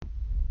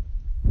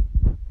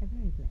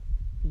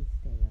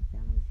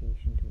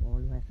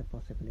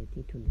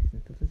possibility to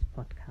listen to this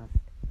podcast.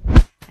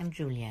 I'm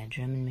Julia, a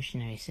German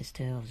missionary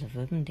sister of the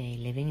Verbum Dei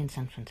living in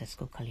San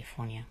Francisco,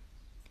 California.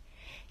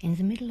 In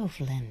the middle of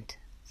Lent,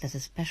 that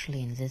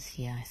especially in this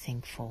year, I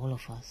think for all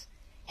of us,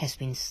 has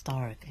been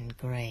stark and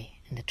grey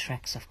in the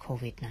tracks of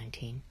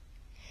COVID-19.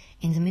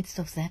 In the midst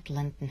of that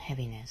Lenten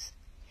heaviness,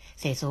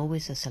 there is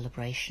always a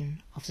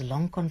celebration of the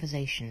long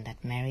conversation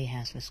that Mary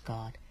has with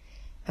God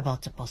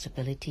about the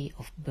possibility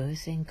of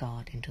birthing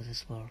God into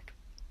this world.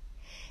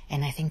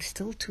 And I think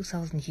still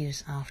 2,000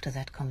 years after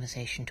that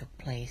conversation took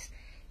place,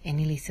 and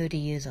nearly 30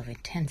 years of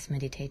intense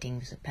meditating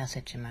with the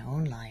passage in my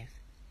own life,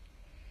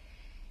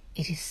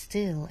 it is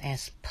still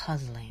as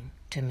puzzling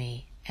to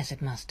me as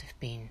it must have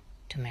been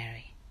to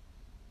Mary.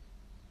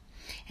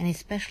 And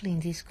especially in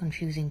these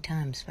confusing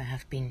times where I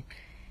have been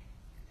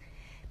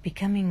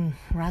becoming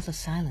rather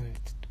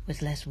silent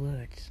with less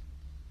words,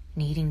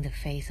 needing the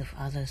faith of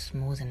others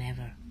more than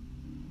ever.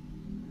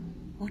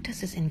 What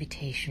does this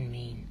invitation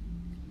mean?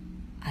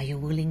 Are you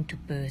willing to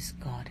birth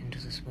God into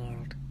this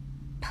world,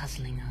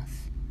 puzzling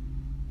us?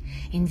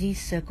 In these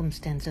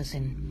circumstances,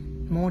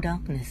 in more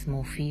darkness,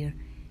 more fear,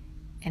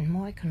 and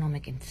more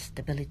economic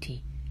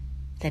instability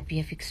that we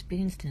have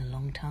experienced in a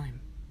long time,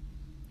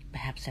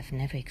 perhaps have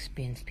never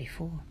experienced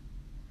before,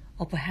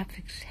 or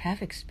perhaps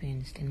have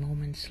experienced in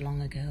moments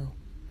long ago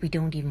we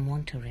don't even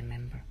want to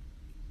remember.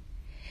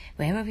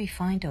 Wherever we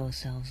find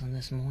ourselves on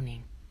this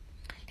morning,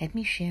 let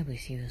me share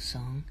with you a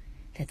song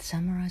that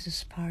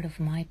summarizes part of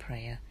my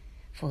prayer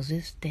for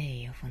this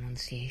day of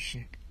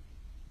Annunciation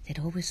that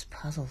always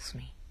puzzles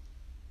me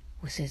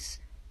with this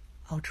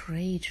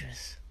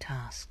outrageous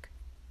task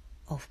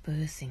of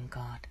birthing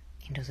God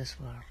into this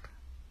world.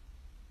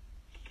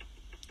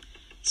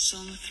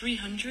 Psalm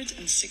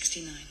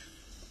 369.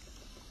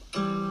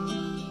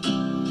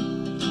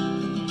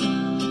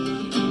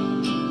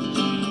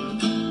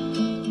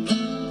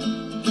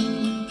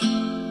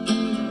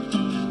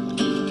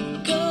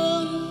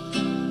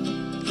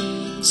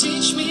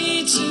 Teach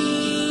me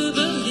to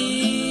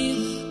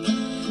believe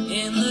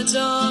in the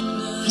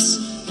darkness,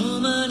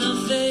 woman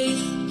of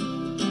faith.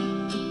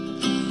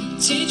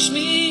 Teach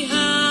me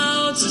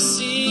how to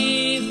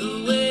see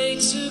the way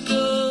to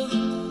go,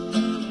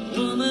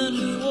 woman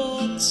who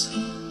walks.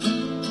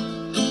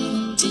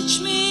 Teach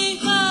me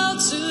how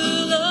to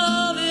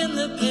love in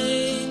the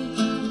pain,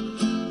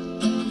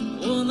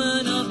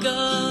 woman of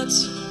God.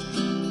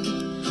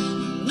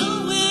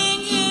 Knowing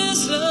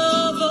His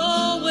love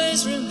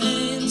always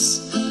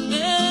remains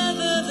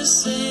never the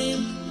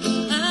same,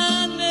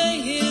 and may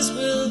His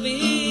will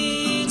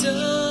be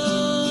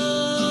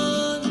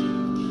done,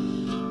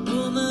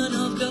 woman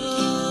of God.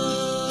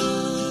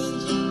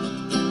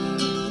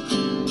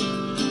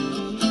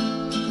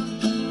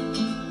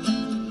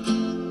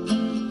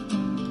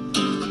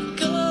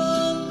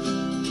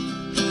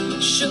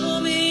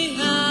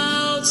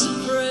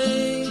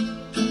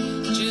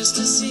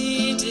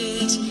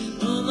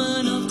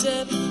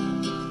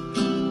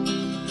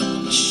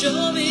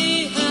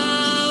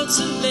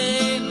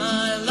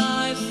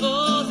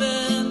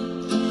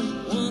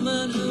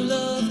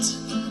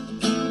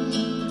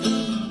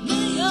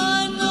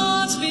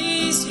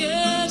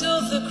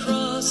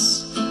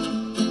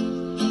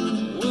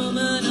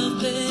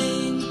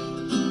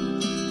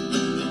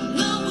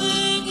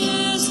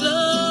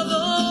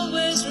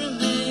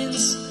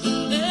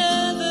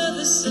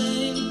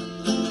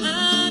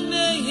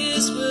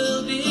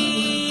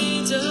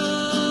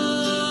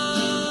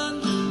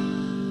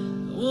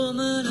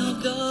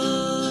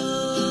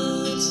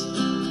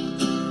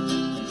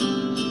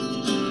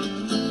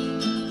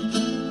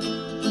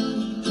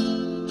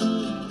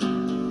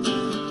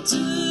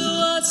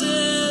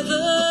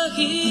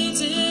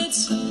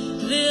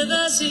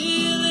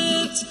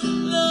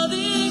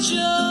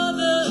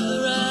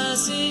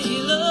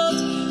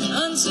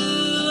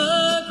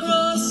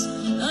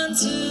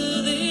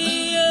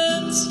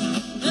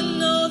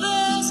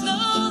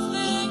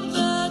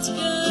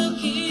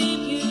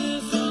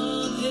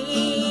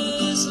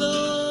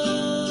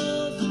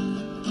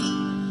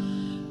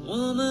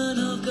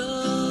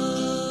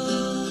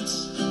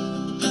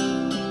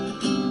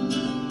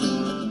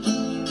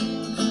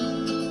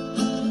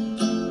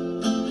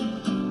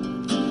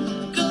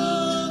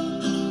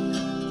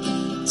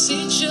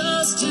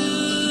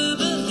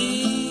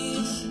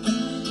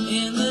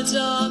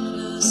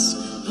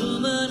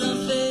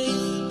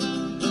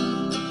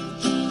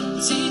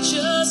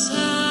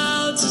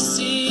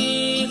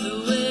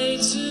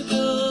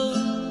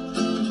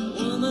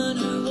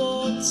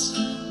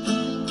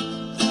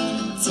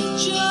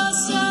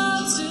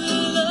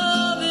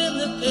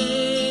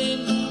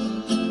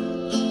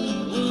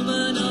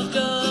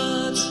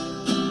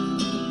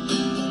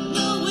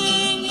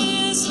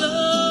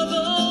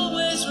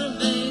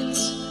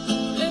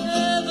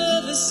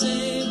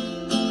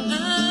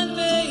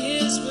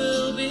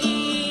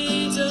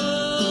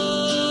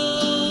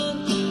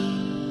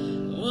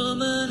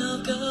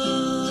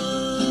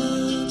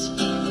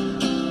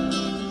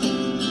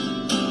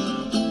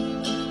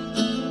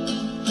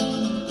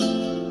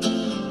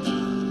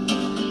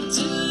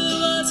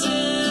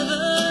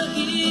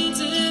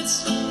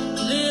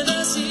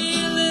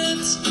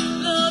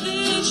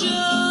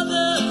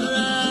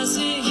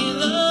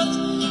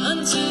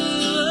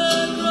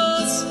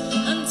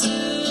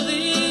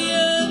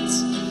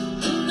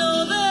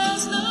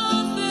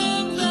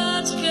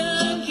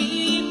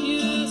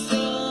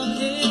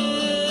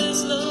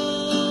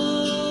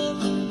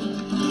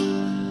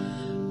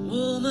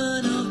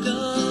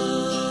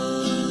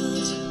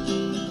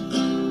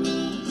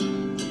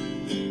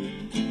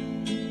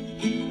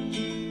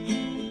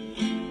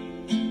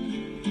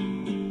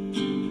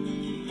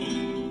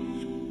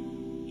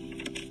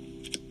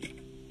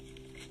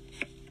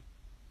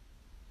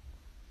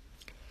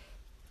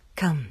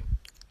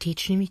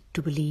 Teach me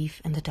to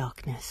believe in the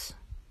darkness.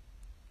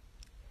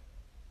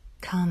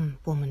 Come,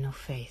 woman of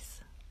faith.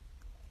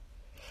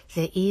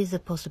 There is a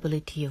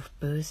possibility of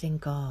birthing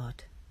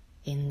God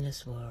in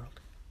this world.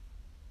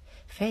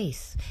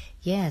 Faith,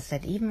 yes,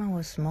 that even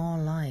our small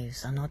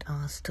lives are not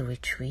asked to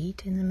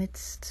retreat in the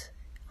midst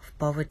of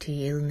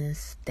poverty,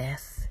 illness,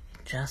 death,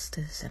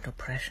 injustice and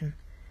oppression,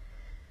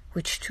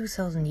 which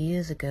 2,000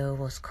 years ago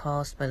was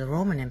caused by the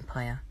Roman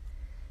Empire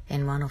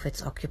in one of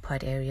its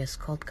occupied areas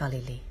called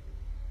Galilee.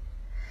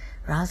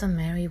 Rather,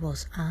 Mary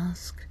was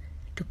asked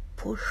to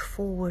push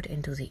forward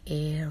into the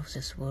air of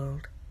this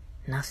world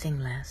nothing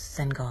less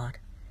than God,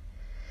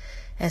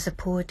 as the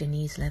poet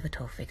Denise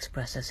Levertov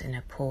expresses in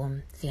her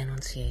poem The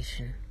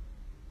Annunciation.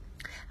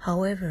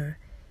 However,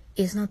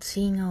 is not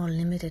seeing our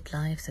limited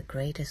lives the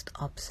greatest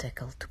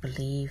obstacle to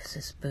believe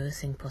this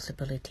birthing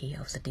possibility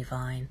of the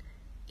divine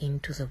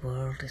into the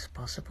world is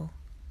possible?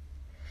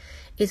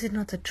 Is it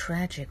not the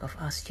tragic of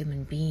us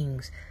human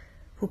beings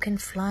who can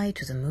fly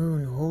to the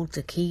moon, who hold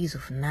the keys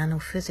of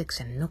nanophysics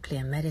and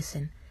nuclear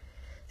medicine,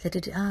 that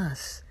it is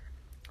us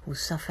who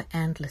suffer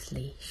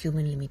endlessly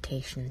human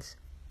limitations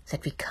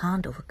that we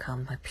can't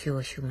overcome by pure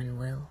human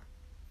will?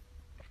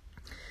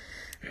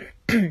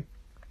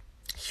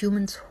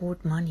 Humans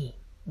hoard money,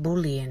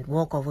 bully and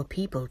walk over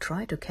people,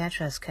 try to catch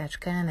as catch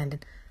can, and in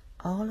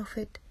all of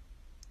it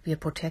we are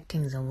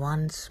protecting the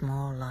one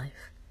small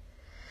life,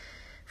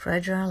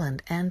 fragile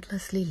and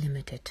endlessly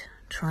limited,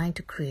 trying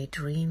to create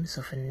dreams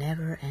of a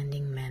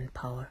never-ending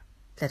manpower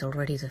that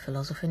already the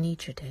philosopher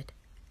Nietzsche did,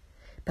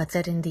 but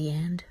that in the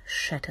end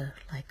shatter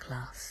like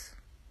glass.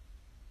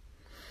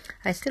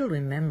 I still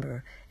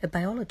remember a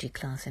biology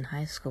class in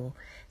high school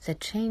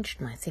that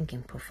changed my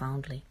thinking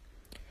profoundly.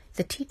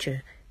 The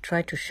teacher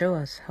tried to show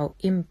us how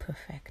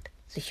imperfect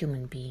the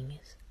human being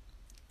is.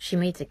 She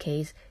made the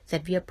case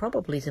that we are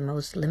probably the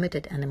most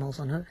limited animals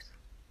on earth.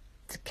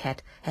 The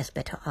cat has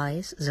better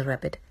eyes, the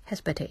rabbit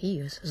has better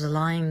ears, the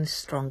lion is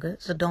stronger,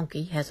 the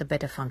donkey has a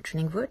better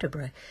functioning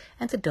vertebrae,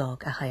 and the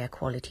dog a higher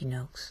quality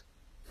nose.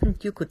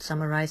 You could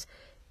summarize,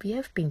 we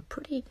have been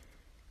pretty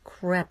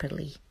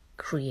crappily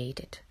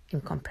created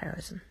in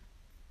comparison,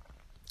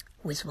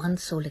 with one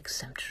sole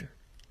exception: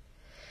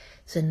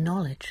 the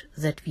knowledge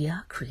that we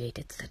are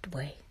created that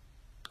way,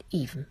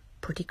 even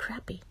pretty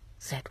crappy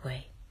that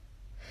way.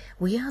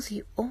 We are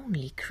the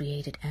only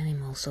created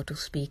animal, so to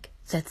speak,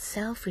 that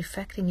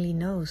self-reflectingly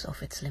knows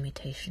of its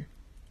limitation.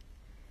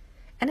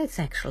 And it's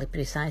actually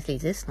precisely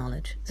this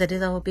knowledge that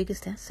is our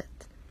biggest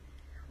asset.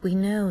 We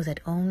know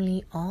that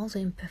only all the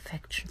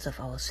imperfections of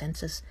our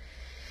senses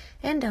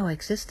and our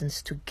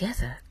existence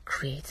together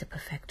creates a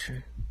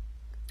perfection.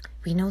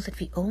 We know that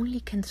we only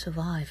can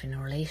survive in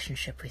a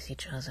relationship with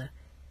each other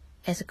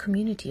as a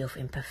community of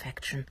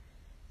imperfection,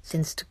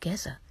 since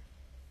together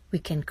we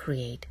can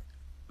create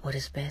what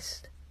is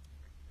best.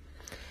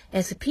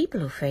 As a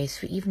people of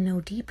faith, we even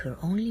know deeper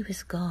only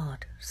with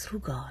God, through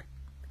God,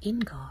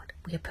 in God,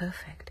 we are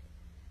perfect.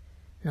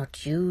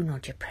 Not you,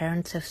 not your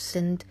parents have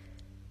sinned.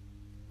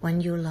 When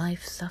your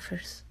life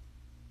suffers,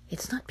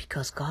 it's not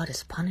because God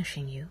is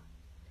punishing you.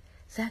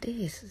 That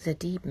is the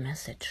deep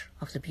message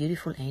of the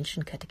beautiful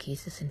ancient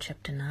catechesis in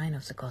chapter 9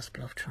 of the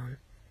Gospel of John.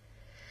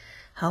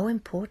 How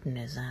important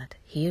is that,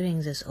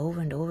 hearing this over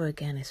and over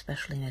again,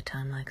 especially in a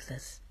time like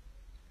this?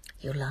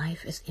 Your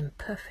life is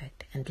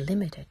imperfect and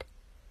limited,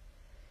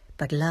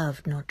 but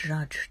loved, not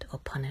judged or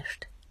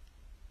punished.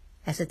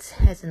 As it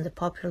says in the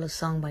popular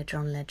song by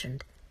John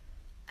Legend,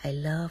 I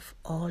love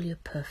all your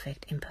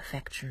perfect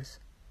imperfections.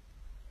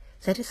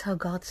 That is how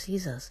God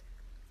sees us,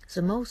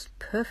 the most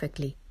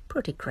perfectly,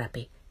 pretty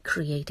crappy,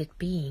 created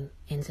being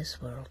in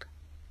this world.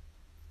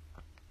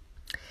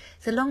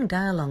 The long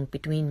dialogue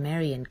between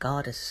Mary and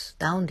God is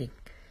astounding.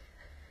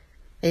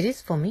 It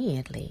is for me,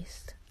 at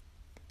least.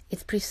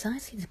 It's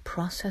precisely the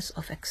process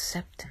of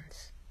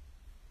acceptance.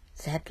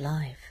 That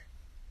life,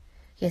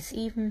 yes,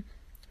 even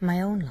my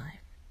own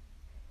life,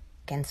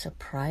 can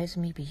surprise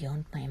me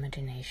beyond my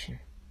imagination,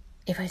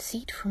 if I see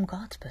it from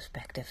God's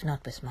perspective,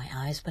 not with my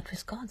eyes, but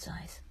with God's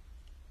eyes.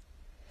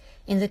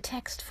 In the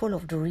text full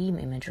of dream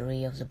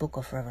imagery of the book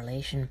of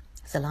Revelation,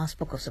 the last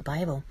book of the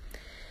Bible,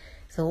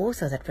 the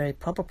author that very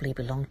probably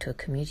belonged to a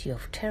community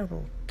of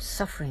terrible,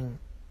 suffering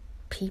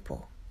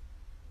people,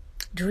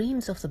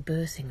 dreams of the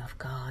birthing of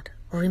God,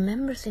 or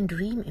remembers in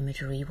dream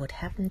imagery what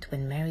happened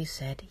when Mary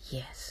said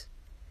yes.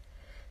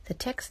 The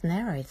text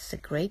narrates the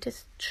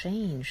greatest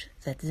change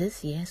that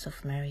this yes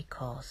of Mary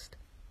caused.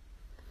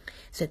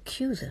 The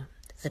accuser,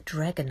 the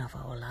dragon of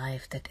our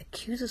life that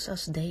accuses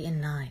us day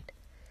and night,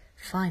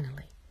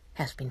 finally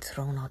has been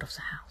thrown out of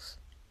the house.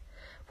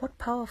 What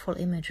powerful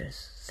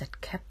images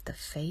that kept the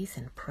faith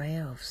and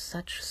prayer of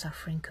such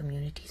suffering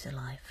communities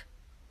alive.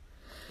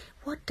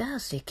 What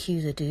does the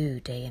accuser do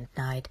day and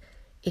night,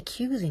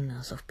 accusing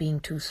us of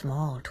being too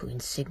small, too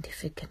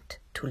insignificant,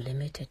 too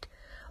limited,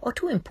 or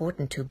too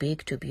important, too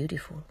big, too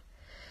beautiful,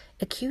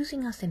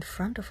 accusing us in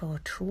front of our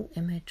true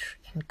image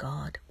in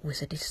God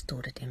with a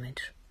distorted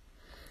image,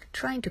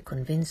 trying to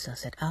convince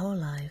us that our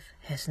life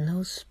has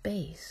no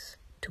space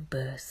to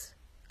birth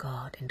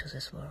God into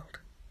this world.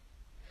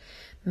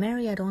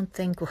 Mary, I don't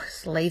think,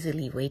 was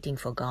lazily waiting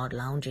for God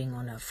lounging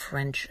on a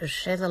French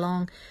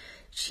chaise-longue.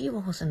 She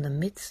was in the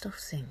midst of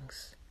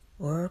things,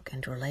 work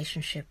and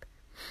relationship,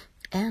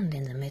 and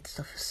in the midst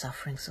of a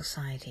suffering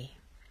society.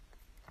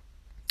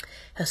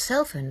 Her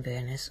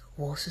self-awareness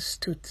was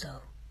astute,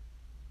 though.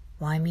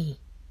 Why me?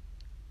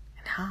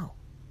 And how?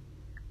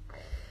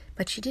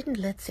 But she didn't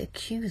let the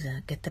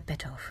accuser get the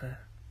better of her.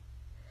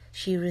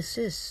 She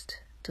resists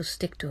to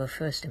stick to her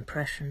first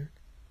impression.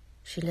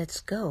 She lets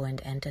go and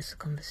enters the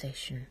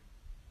conversation.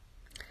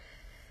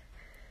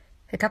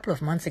 A couple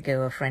of months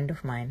ago, a friend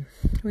of mine,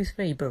 who is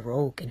very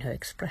baroque in her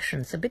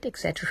expressions, a bit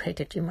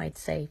exaggerated, you might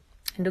say,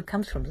 and who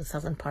comes from the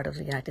southern part of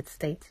the United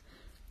States,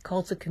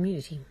 called the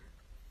community.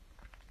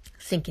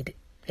 Thinking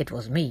it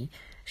was me,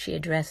 she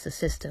addressed the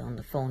sister on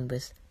the phone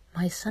with,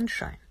 "My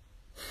sunshine."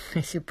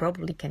 As you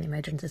probably can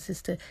imagine, the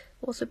sister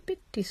was a bit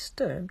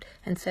disturbed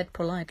and said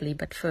politely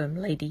but firm,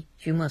 "Lady,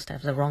 you must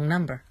have the wrong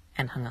number,"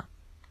 and hung up.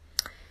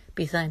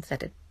 Besides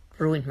that it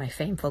ruined my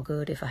fame for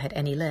good if I had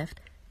any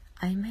left,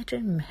 I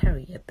imagine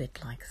Mary a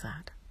bit like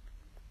that.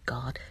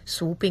 God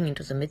swooping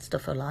into the midst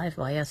of her life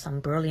via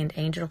some brilliant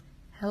angel,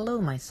 "Hello,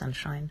 my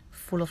sunshine,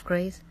 full of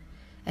grace,"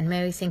 and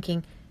Mary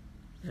thinking,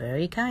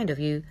 "Very kind of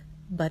you,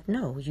 but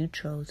no, you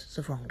chose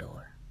the wrong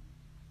door."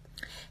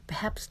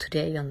 Perhaps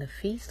today, on the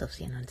feast of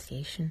the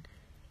Annunciation,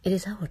 it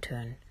is our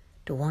turn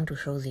to want to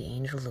show the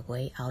angel the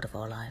way out of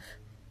our life,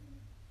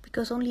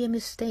 because only a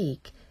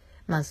mistake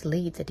must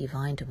lead the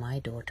divine to my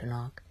door to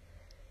knock.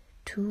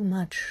 Too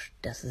much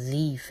does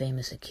the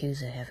famous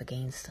accuser have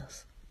against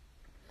us.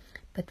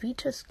 But we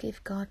just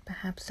give God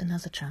perhaps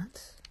another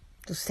chance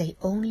to stay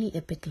only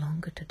a bit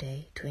longer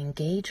today, to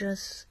engage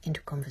us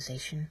into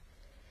conversation,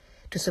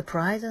 to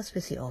surprise us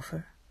with the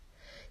offer,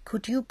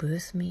 "Could you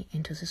birth me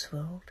into this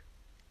world?"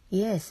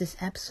 Yes, this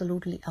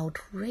absolutely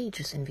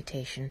outrageous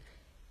invitation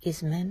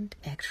is meant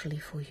actually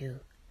for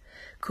you.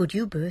 Could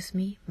you birth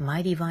me,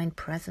 my divine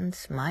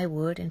presence, my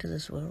word into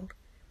this world?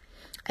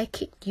 I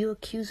kick your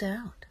accuser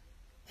out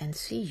and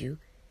see you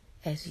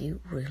as you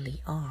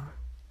really are.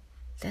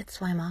 That's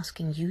why I'm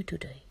asking you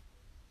today.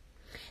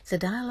 The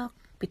dialogue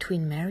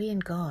between Mary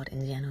and God in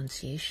the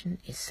Annunciation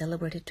is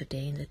celebrated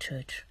today in the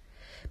Church,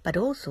 but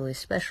also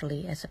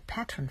especially as a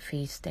patron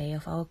feast day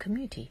of our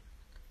community.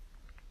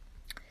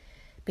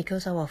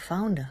 Because our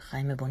founder,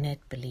 Jaime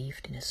Bonet,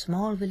 believed in a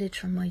small village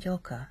from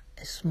Mallorca,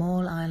 a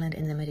small island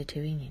in the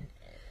Mediterranean,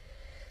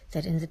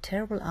 that in the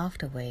terrible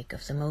afterwake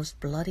of the most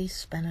bloody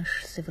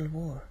Spanish Civil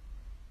War,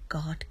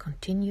 God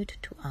continued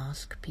to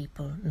ask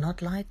people,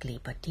 not lightly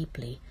but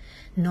deeply,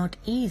 not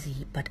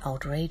easy but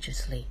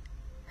outrageously,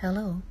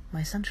 "Hello,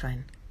 my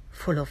sunshine,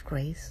 full of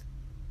grace.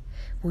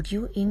 Would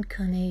you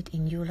incarnate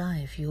in your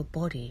life, your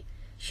body,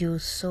 your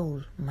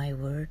soul, my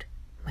word,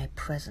 my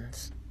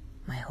presence,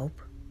 my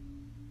hope?"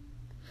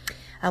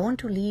 I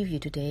want to leave you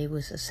today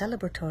with a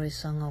celebratory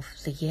song of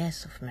the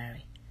Yes of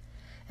Mary,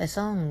 a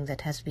song that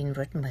has been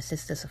written by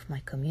sisters of my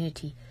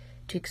community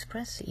to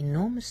express the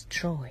enormous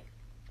joy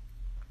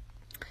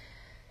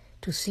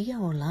to see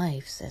our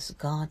lives as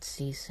God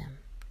sees them,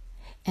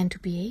 and to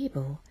be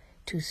able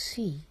to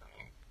see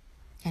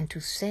and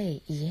to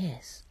say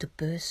yes to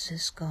birth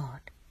this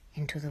God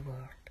into the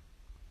world.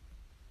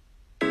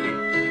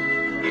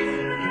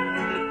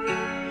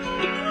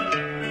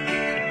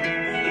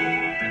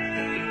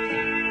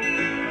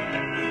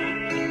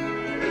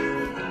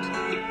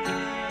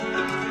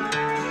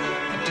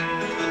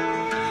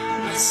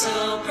 My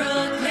soul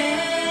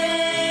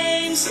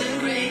proclaims the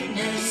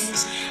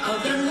greatness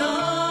of the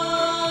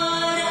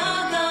Lord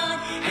our God,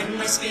 and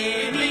my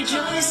spirit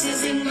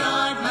rejoices in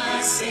God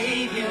my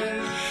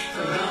Savior,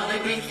 for all the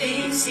great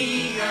things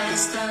He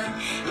has done.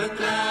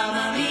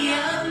 Proclama mi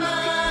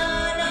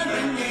alma la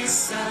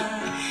grandeza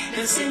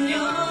del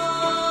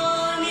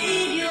Señor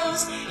mi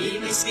Dios, y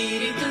mi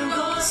espíritu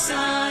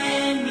goza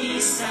en mi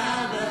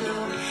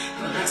Salvador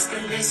por las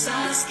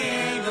grandezas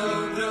que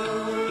logró.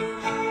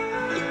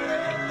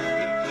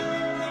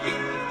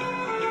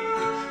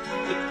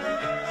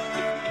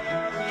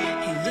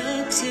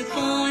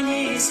 Upon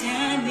His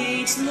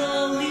handmaid's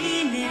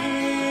lowliness,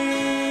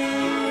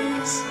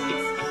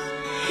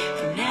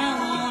 from now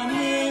on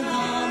will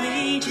all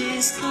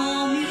ages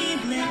call me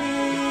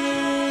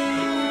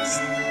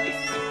blessed.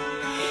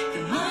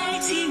 The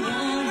mighty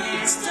one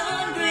has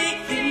done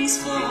great things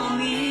for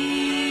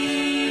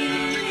me,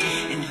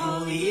 and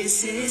holy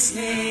is His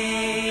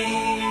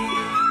name.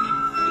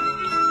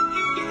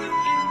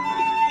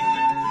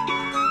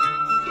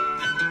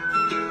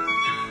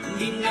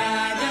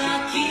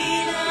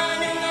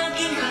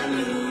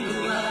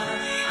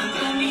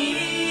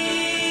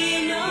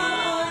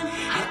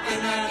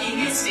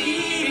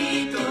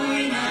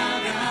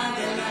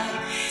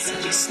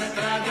 Sa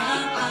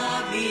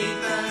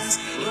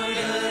tagapagligtas, Lord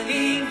of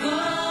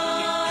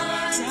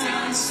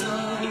important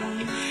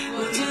song,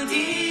 我就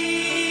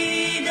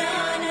地大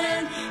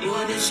能，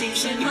我的心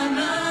神满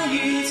了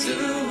宇宙，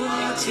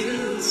我突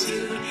出，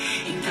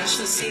因他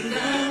所行的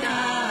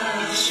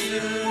大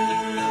事。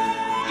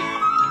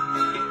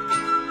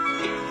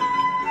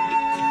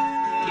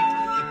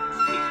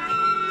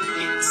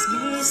His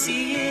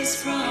mercy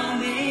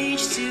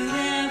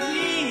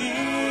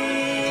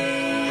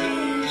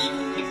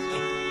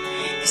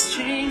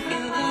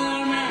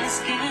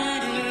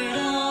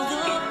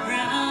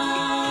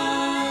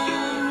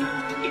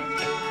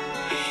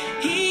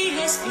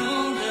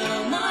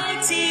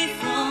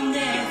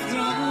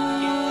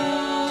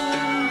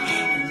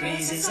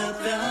of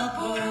the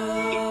poor.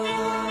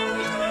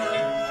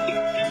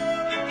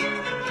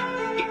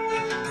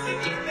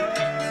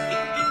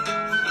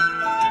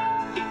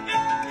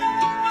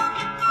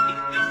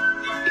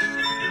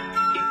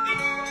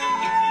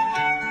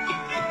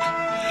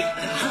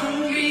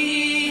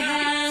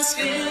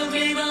 Filled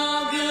with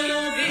all good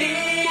things,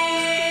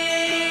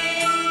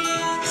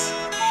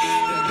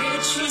 the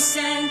rich was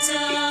sent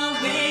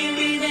away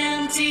with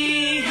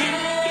empty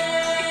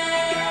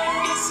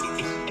hands.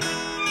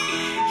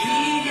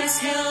 He has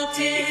helped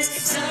his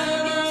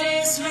servant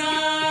Israel,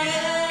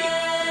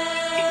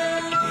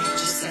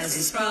 just as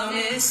his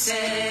promise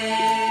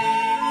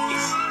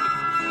says.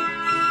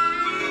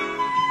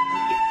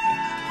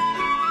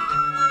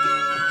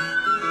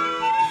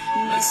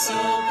 My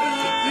soul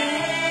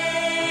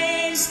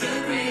proclaims the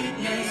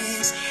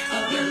greatness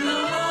of the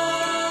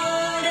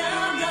Lord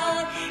our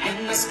God, and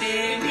my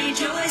spirit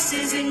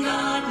rejoices in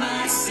God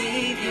my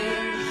Savior,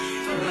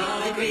 for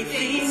all the great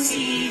things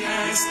He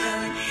has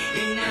done.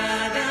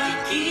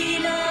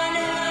 Inadakila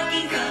na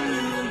aking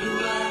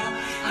kaluluwa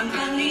ang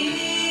Panginoon,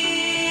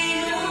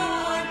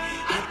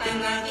 at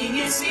ang aking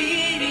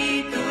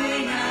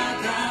espiritu'y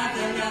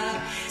nagagalak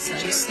sa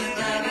Diyos na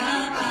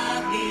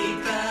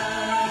tagapagligtas.